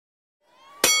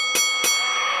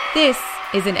This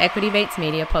is an Equity Mates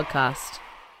Media podcast.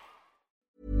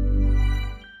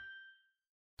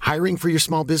 Hiring for your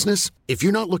small business? If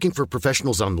you're not looking for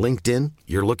professionals on LinkedIn,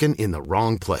 you're looking in the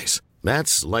wrong place.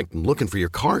 That's like looking for your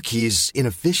car keys in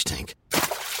a fish tank.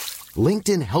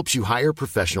 LinkedIn helps you hire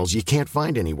professionals you can't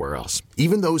find anywhere else,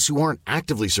 even those who aren't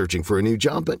actively searching for a new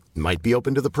job but might be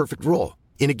open to the perfect role.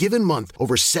 In a given month,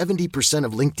 over 70%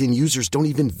 of LinkedIn users don't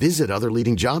even visit other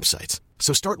leading job sites.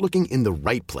 So start looking in the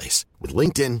right place. With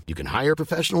LinkedIn, you can hire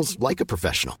professionals like a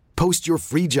professional. Post your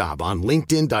free job on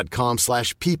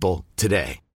linkedin.com/people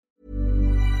today.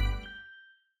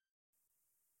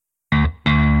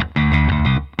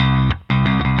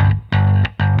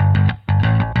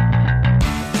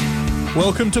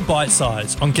 Welcome to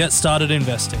Bitesize on Get Started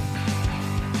Investing.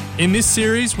 In this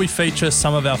series, we feature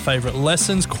some of our favourite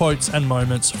lessons, quotes and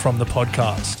moments from the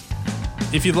podcast.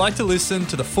 If you'd like to listen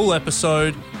to the full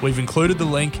episode, we've included the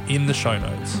link in the show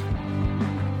notes.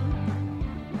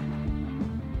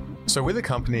 So with a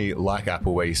company like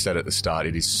Apple, where you said at the start,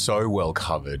 it is so well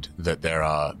covered that there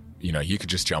are, you could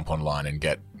just jump online and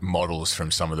get models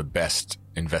from some of the best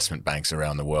investment banks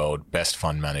around the world, best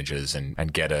fund managers,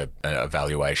 and get a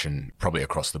valuation probably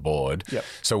across the board. Yep.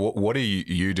 So what are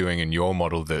you doing in your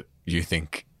model that you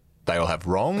think they all have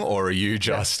wrong, or are you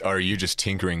just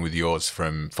tinkering with yours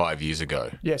from 5 years ago?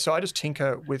 Yeah, so I just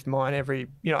tinker with mine I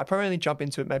probably only jump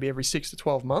into it maybe every 6 to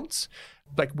 12 months,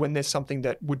 like when there's something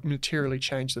that would materially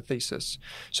change the thesis.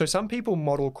 So some people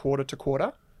model quarter to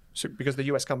quarter. So because the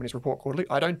US companies report quarterly.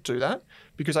 I don't do that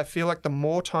because I feel like the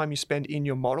more time you spend in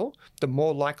your model, the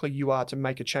more likely you are to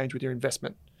make a change with your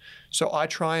investment. So I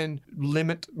try and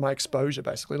limit my exposure,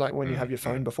 basically, like when you have your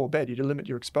phone before bed, you limit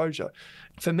your exposure.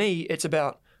 For me, it's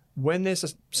about when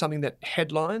there's something that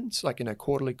headlines, like in a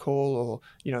quarterly call or,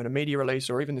 in a media release,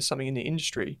 or even there's something in the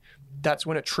industry, that's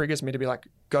when it triggers me to be like,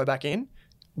 go back in.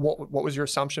 What was your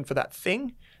assumption for that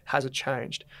thing? Has it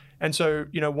changed? And so,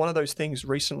 one of those things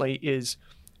recently is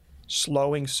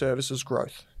slowing services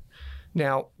growth.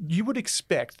 Now, you would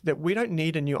expect that we don't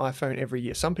need a new iPhone every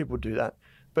year. Some people do that,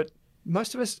 but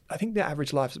most of us, I think the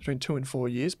average life is between 2 and 4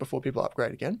 years before people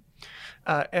upgrade again.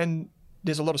 And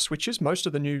there's a lot of switches. Most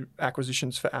of the new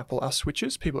acquisitions for Apple are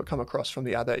switches, people that come across from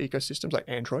the other ecosystems like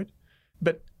Android.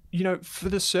 But, for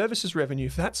the services revenue,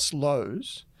 if that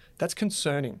slows, that's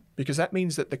concerning because that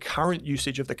means that the current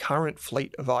usage of the current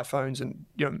fleet of iPhones and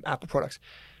Apple products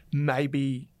may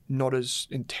be not as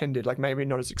intended, like maybe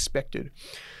not as expected.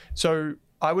 So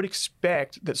I would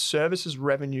expect that services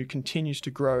revenue continues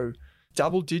to grow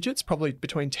double digits, probably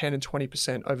between 10 and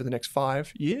 20% over the next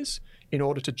 5 years in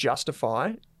order to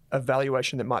justify a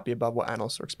valuation that might be above what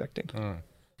analysts are expecting.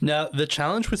 Now, the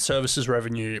challenge with services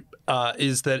revenue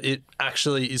is that it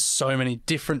actually is so many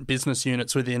different business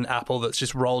units within Apple that's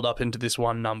just rolled up into this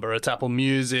one number. It's Apple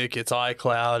Music, it's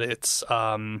iCloud, it's...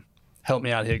 help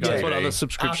me out here, guys. Yeah. What other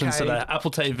subscriptions Arcade. today?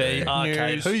 Apple TV,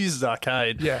 Arcade. News. Who uses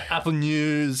Arcade? Yeah. Apple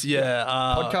News, yeah.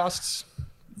 Podcasts,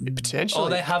 potentially. Oh,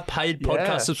 they have paid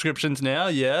podcast subscriptions now,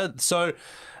 yeah. So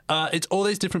it's all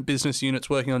these different business units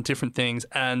working on different things.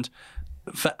 And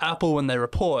for Apple, when they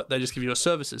report, they just give you a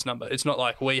services number. It's not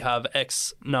like we have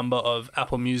X number of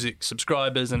Apple Music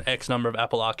subscribers and X number of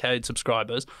Apple Arcade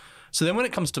subscribers. So then when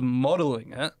it comes to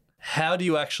modeling it, how do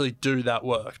you actually do that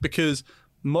work? Because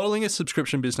modeling a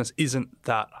subscription business isn't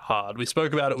that hard. We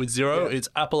spoke about it with Zero. Yeah. It's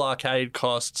Apple Arcade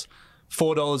costs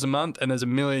 $4 a month and there's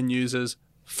 1 million users,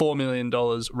 $4 million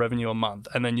revenue a month.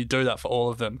 And then you do that for all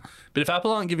of them. But if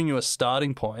Apple aren't giving you a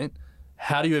starting point,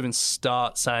 how do you even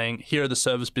start saying, here are the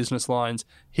service business lines,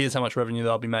 here's how much revenue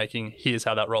they'll be making, here's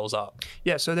how that rolls up?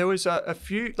 Yeah, so there was a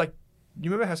few, like,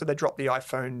 you remember how I said they dropped the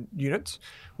iPhone units?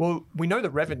 Well, we know the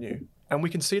revenue. And we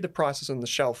can see the prices on the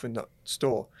shelf in the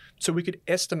store. So we could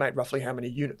estimate roughly how many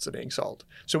units are being sold.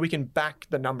 So we can back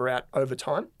the number out over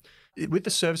time. With the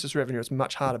services revenue, it's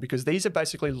much harder because these are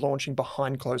basically launching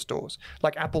behind closed doors.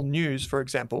 Like Apple News, for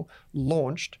example,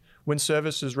 launched when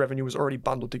services revenue was already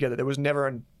bundled together. There was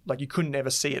never, you couldn't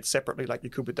ever see it separately like you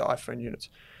could with the iPhone units.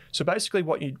 So basically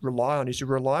what you rely on is a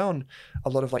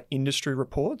lot of industry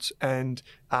reports and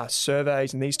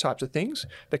surveys and these types of things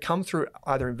that come through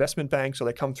either investment banks or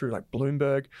they come through like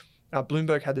Bloomberg.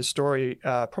 Bloomberg had this story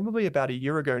probably about a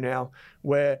year ago now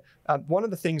where one of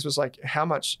the things was like how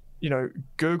much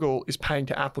Google is paying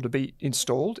to Apple to be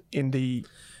installed in the...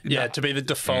 to be the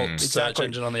default search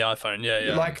engine on the iPhone.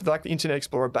 Yeah. Like the Internet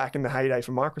Explorer back in the heyday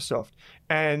for Microsoft.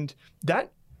 And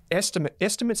that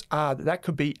estimates are that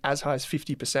could be as high as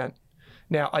 50%.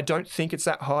 Now, I don't think it's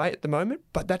that high at the moment,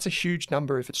 but that's a huge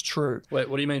number if it's true. Wait,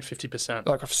 what do you mean 50%?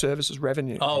 Like of services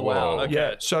revenue. Oh, wow. Okay.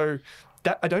 Yeah, so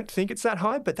that I don't think it's that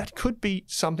high, but that could be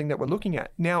something that we're looking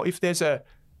at. Now, if there's a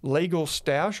legal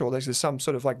stoush, or there's some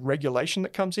sort of like regulation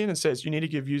that comes in and says you need to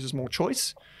give users more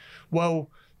choice, well,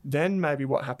 then maybe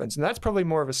what happens? And that's probably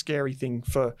more of a scary thing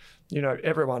for,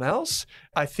 everyone else.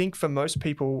 I think for most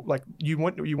people, like you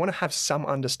want to have some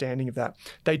understanding of that.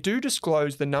 They do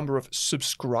disclose the number of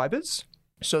subscribers.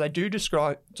 So they do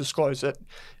disclose that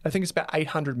I think it's about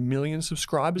 800 million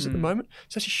subscribers at the moment.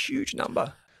 So that's a huge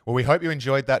number. Well, we hope you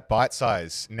enjoyed that bite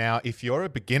size. Now, if you're a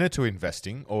beginner to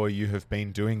investing or you have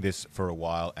been doing this for a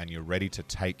while and you're ready to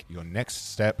take your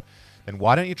next step, then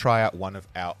why don't you try out one of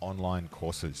our online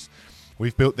courses?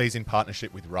 We've built these in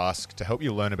partnership with Rask to help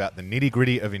you learn about the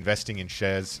nitty-gritty of investing in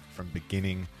shares from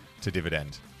beginning to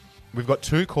dividend. We've got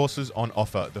 2 courses on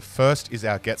offer. The first is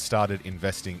our Get Started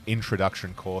Investing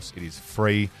Introduction course. It is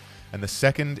free. And the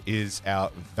second is our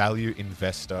Value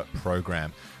Investor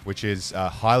Program, which is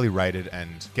highly rated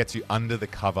and gets you under the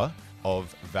cover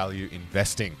of value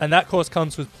investing. And that course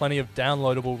comes with plenty of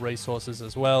downloadable resources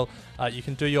as well. You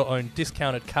can do your own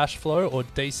discounted cash flow or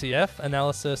DCF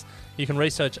analysis. You can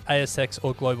research ASX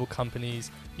or global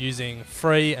companies using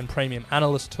free and premium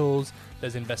analyst tools.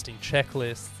 There's investing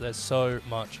checklists. There's so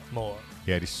much more.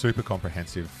 Yeah, it is super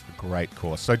comprehensive. Great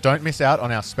course. So don't miss out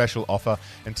on our special offer.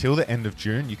 Until the end of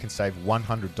June, you can save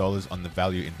 $100 on the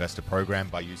Value Investor Program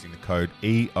by using the code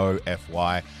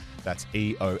EOFY. That's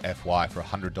EOFY for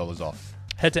 $100 off.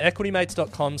 Head to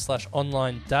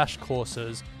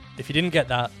equitymates.com/online-courses. If you didn't get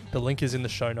that, the link is in the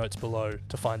show notes below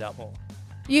to find out more.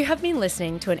 You have been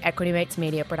listening to an Equity Mates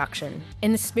Media production.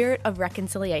 In the spirit of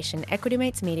reconciliation, Equity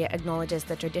Mates Media acknowledges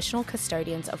the traditional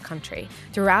custodians of country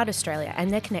throughout Australia and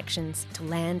their connections to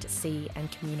land, sea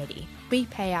and community. We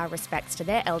pay our respects to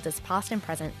their elders past and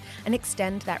present and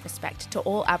extend that respect to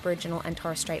all Aboriginal and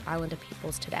Torres Strait Islander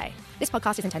peoples today. This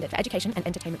podcast is intended for education and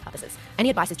entertainment purposes. Any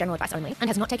advice is general advice only and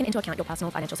has not taken into account your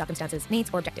personal financial circumstances, needs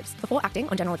or objectives. Before acting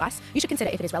on general advice, you should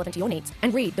consider if it is relevant to your needs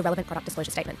and read the relevant product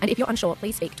disclosure statement. And if you're unsure,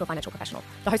 please speak to a financial professional.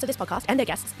 The hosts of this podcast and their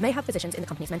guests may have positions in the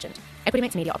companies mentioned. Equity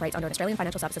Mates Media operates under an Australian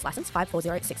Financial Services Licence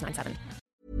 540697.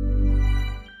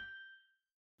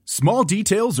 Small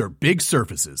details are big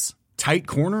surfaces. Tight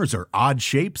corners are odd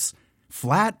shapes.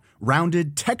 Flat,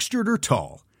 rounded, textured, or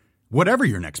tall. Whatever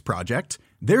your next project,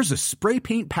 there's a spray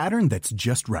paint pattern that's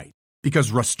just right.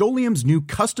 Because Rust-Oleum's new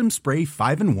Custom Spray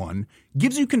 5-in-1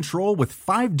 gives you control with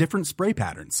 5 different spray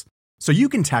patterns. So you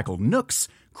can tackle nooks,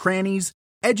 crannies,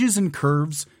 edges, and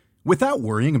curves without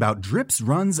worrying about drips,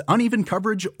 runs, uneven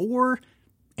coverage, or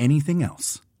anything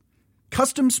else.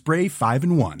 Custom Spray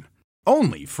 5-in-1.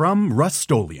 Only from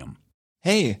Rust-Oleum.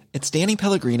 Hey, it's Danny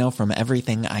Pellegrino from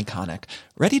Everything Iconic.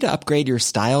 Ready to upgrade your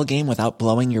style game without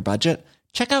blowing your budget?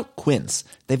 Check out Quince.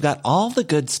 They've got all the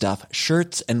good stuff,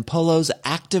 shirts and polos,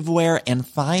 activewear, and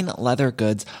fine leather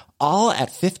goods, all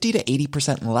at 50 to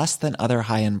 80% less than other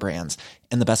high-end brands.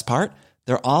 And the best part?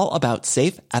 They're all about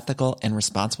safe, ethical, and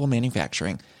responsible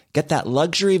manufacturing. Get that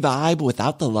luxury vibe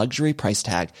without the luxury price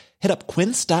tag. Hit up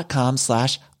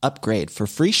quince.com/upgrade for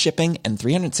free shipping and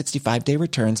 365-day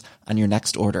returns on your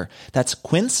next order. That's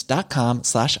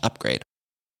quince.com/upgrade.